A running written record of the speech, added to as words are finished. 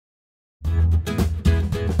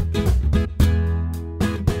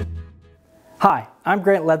Hi, I'm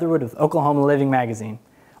Grant Leatherwood with Oklahoma Living Magazine.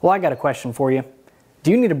 Well, I got a question for you.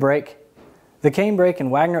 Do you need a break? The Canebrake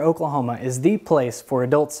in Wagoner, Oklahoma is the place for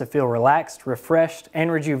adults to feel relaxed, refreshed,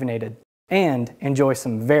 and rejuvenated, and enjoy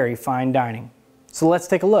some very fine dining. So let's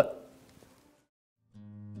take a look.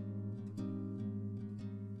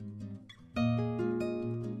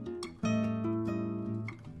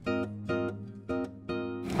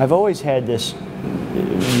 I've always had this,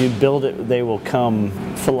 you build it, they will come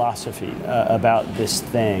philosophy about this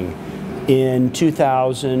thing. In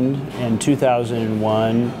 2000 and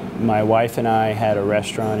 2001, my wife and I had a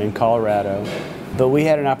restaurant in Colorado, but we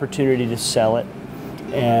had an opportunity to sell it,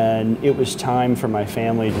 and it was time for my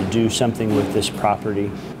family to do something with this property.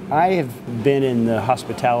 I have been in the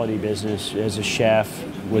hospitality business as a chef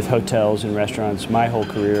with hotels and restaurants my whole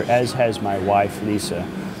career, as has my wife, Lisa.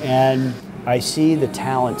 And I see the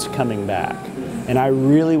talents coming back, and I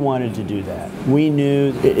really wanted to do that. We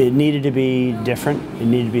knew it needed to be different. It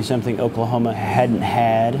needed to be something Oklahoma hadn't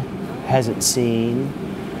had, hasn't seen.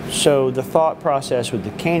 So the thought process with the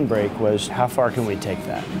Canebrake was, how far can we take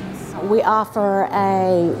that? We offer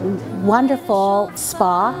a wonderful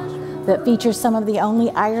spa that features some of the only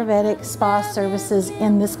Ayurvedic spa services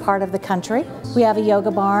in this part of the country. We have a yoga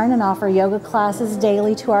barn and offer yoga classes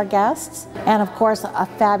daily to our guests, and of course a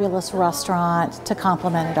fabulous restaurant to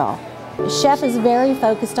complement it all. The chef is very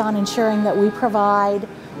focused on ensuring that we provide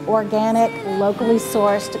organic, locally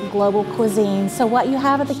sourced global cuisine, so what you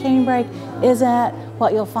have at the Canebrake isn't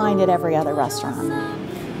what you'll find at every other restaurant.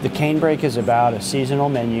 The Canebrake is about a seasonal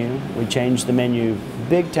menu. We change the menu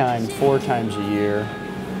big time 4 times a year.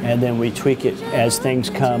 And then we tweak it as things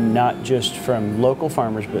come, not just from local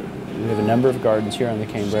farmers, but we have a number of gardens here on the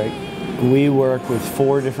Canebrake. We work with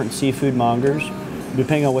 4 different seafood mongers.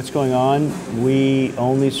 Depending on what's going on, we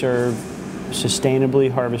only serve sustainably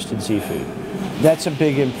harvested seafood. That's a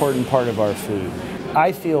big, important part of our food.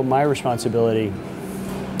 I feel my responsibility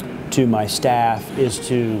to my staff is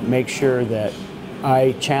to make sure that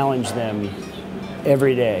I challenge them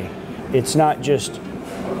every day. It's not just,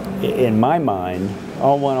 in my mind,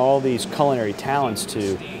 I want all these culinary talents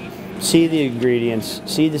to see the ingredients,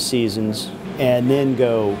 see the seasons, and then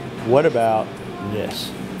go, what about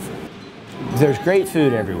this? There's great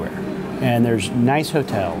food everywhere, and there's nice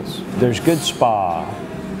hotels, there's good spa,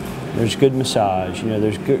 there's good massage,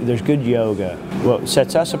 there's good yoga. What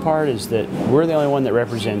sets us apart is that we're the only one that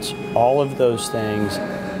represents all of those things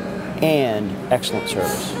and excellent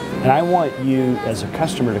service. And I want you as a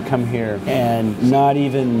customer to come here and not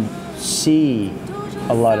even see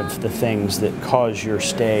a lot of the things that cause your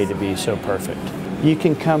stay to be so perfect. You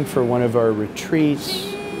can come for one of our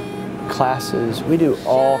retreats, classes. We do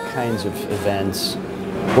all kinds of events,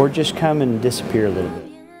 or just come and disappear a little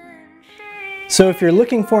bit. So if you're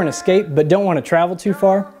looking for an escape but don't want to travel too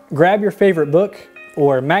far, grab your favorite book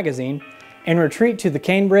or magazine and retreat to the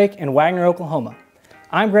Canebrake in Wagoner, Oklahoma.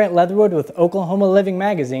 I'm Grant Leatherwood with Oklahoma Living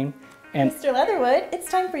Magazine, and Mr. Leatherwood,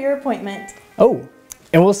 it's time for your appointment. Oh,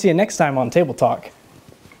 and we'll see you next time on Table Talk.